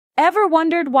Ever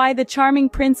wondered why the charming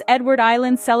Prince Edward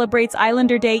Island celebrates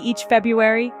Islander Day each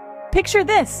February? Picture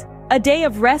this: a day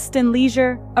of rest and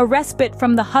leisure, a respite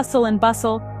from the hustle and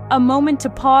bustle, a moment to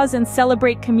pause and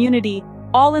celebrate community,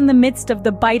 all in the midst of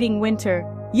the biting winter.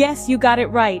 Yes, you got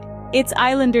it right. It's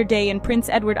Islander Day in Prince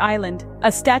Edward Island,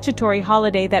 a statutory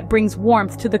holiday that brings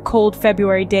warmth to the cold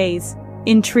February days.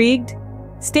 Intrigued?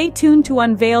 Stay tuned to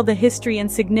unveil the history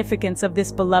and significance of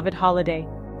this beloved holiday.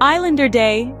 Islander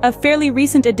Day, a fairly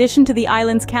recent addition to the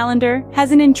island's calendar,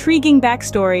 has an intriguing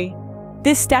backstory.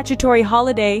 This statutory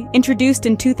holiday, introduced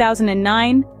in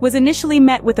 2009, was initially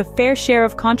met with a fair share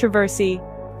of controversy.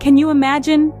 Can you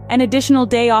imagine an additional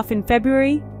day off in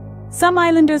February? Some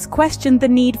islanders questioned the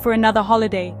need for another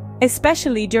holiday,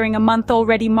 especially during a month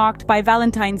already marked by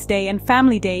Valentine's Day and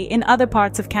Family Day in other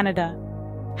parts of Canada.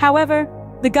 However,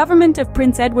 the government of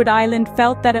Prince Edward Island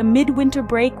felt that a midwinter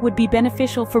break would be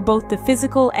beneficial for both the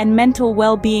physical and mental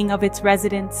well-being of its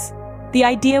residents. The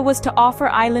idea was to offer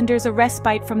islanders a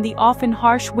respite from the often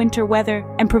harsh winter weather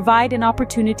and provide an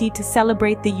opportunity to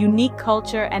celebrate the unique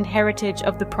culture and heritage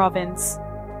of the province.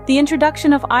 The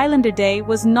introduction of Islander Day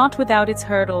was not without its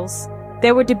hurdles.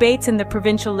 There were debates in the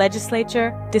provincial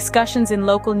legislature, discussions in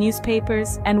local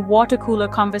newspapers, and water cooler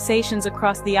conversations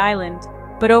across the island.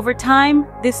 But over time,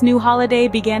 this new holiday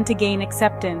began to gain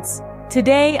acceptance.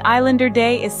 Today, Islander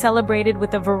Day is celebrated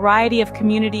with a variety of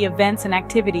community events and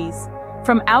activities.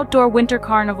 From outdoor winter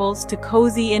carnivals to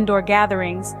cozy indoor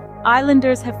gatherings,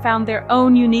 islanders have found their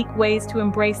own unique ways to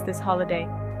embrace this holiday.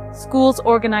 Schools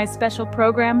organize special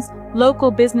programs, local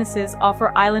businesses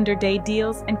offer Islander Day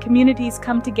deals, and communities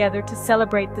come together to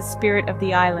celebrate the spirit of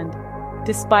the island.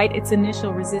 Despite its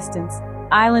initial resistance,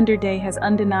 Islander Day has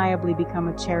undeniably become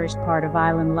a cherished part of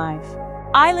island life.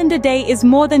 Islander Day is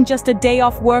more than just a day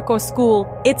off work or school,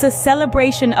 it's a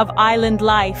celebration of island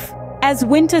life. As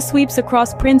winter sweeps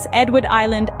across Prince Edward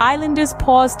Island, islanders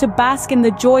pause to bask in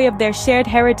the joy of their shared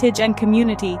heritage and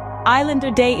community.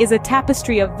 Islander Day is a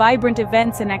tapestry of vibrant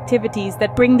events and activities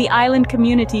that bring the island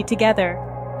community together.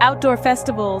 Outdoor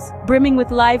festivals, brimming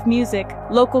with live music,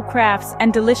 local crafts,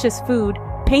 and delicious food,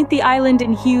 paint the island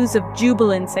in hues of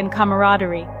jubilance and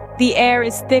camaraderie. The air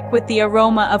is thick with the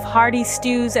aroma of hearty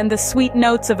stews and the sweet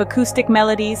notes of acoustic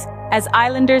melodies, as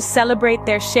islanders celebrate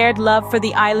their shared love for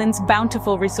the island's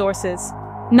bountiful resources.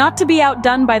 Not to be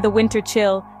outdone by the winter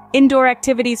chill, indoor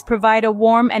activities provide a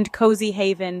warm and cozy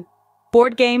haven.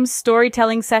 Board games,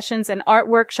 storytelling sessions, and art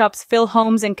workshops fill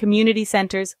homes and community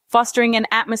centers, fostering an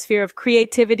atmosphere of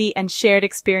creativity and shared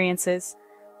experiences.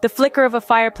 The flicker of a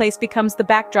fireplace becomes the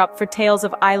backdrop for tales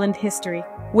of island history,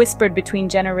 whispered between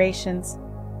generations.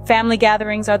 Family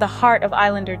gatherings are the heart of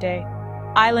Islander Day.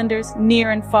 Islanders, near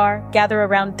and far, gather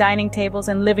around dining tables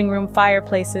and living room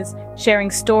fireplaces, sharing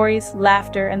stories,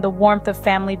 laughter, and the warmth of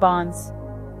family bonds.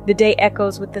 The day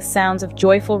echoes with the sounds of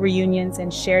joyful reunions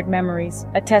and shared memories,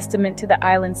 a testament to the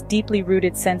island's deeply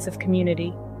rooted sense of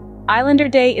community. Islander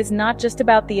Day is not just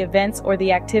about the events or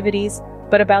the activities,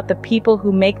 but about the people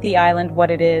who make the island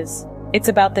what it is. It's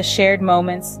about the shared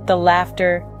moments, the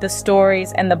laughter, the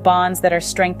stories, and the bonds that are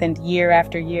strengthened year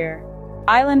after year.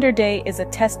 Islander Day is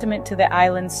a testament to the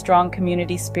island's strong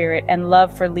community spirit and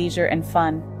love for leisure and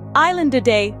fun. Islander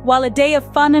Day, while a day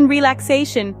of fun and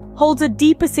relaxation, holds a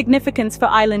deeper significance for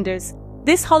islanders.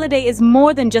 This holiday is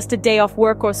more than just a day off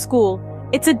work or school.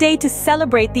 It's a day to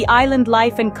celebrate the island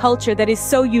life and culture that is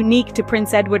so unique to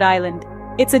Prince Edward Island.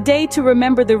 It's a day to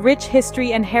remember the rich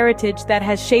history and heritage that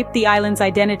has shaped the island's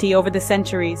identity over the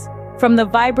centuries. From the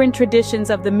vibrant traditions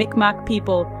of the Mi'kmaq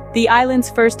people, the island's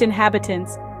first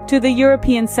inhabitants, to the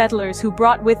European settlers who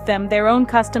brought with them their own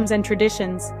customs and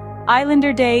traditions,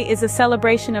 Islander Day is a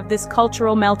celebration of this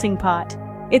cultural melting pot.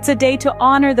 It's a day to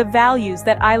honor the values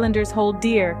that islanders hold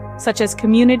dear, such as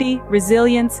community,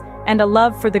 resilience, and a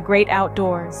love for the great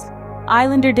outdoors.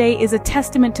 Islander Day is a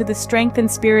testament to the strength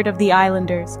and spirit of the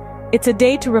islanders. It's a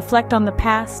day to reflect on the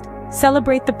past,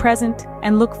 celebrate the present,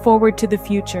 and look forward to the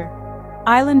future.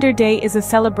 Islander Day is a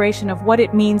celebration of what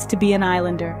it means to be an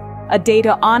islander, a day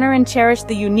to honor and cherish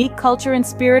the unique culture and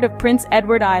spirit of Prince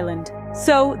Edward Island.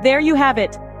 So, there you have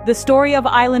it, the story of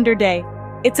Islander Day.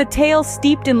 It's a tale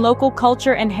steeped in local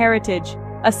culture and heritage,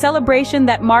 a celebration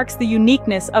that marks the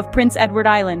uniqueness of Prince Edward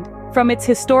Island. From its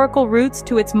historical roots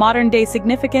to its modern-day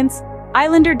significance,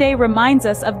 Islander Day reminds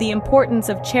us of the importance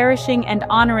of cherishing and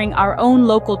honoring our own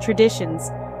local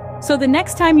traditions. So the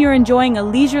next time you're enjoying a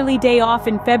leisurely day off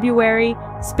in February,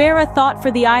 spare a thought for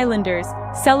the islanders,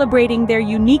 celebrating their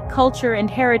unique culture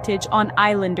and heritage on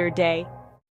Islander Day.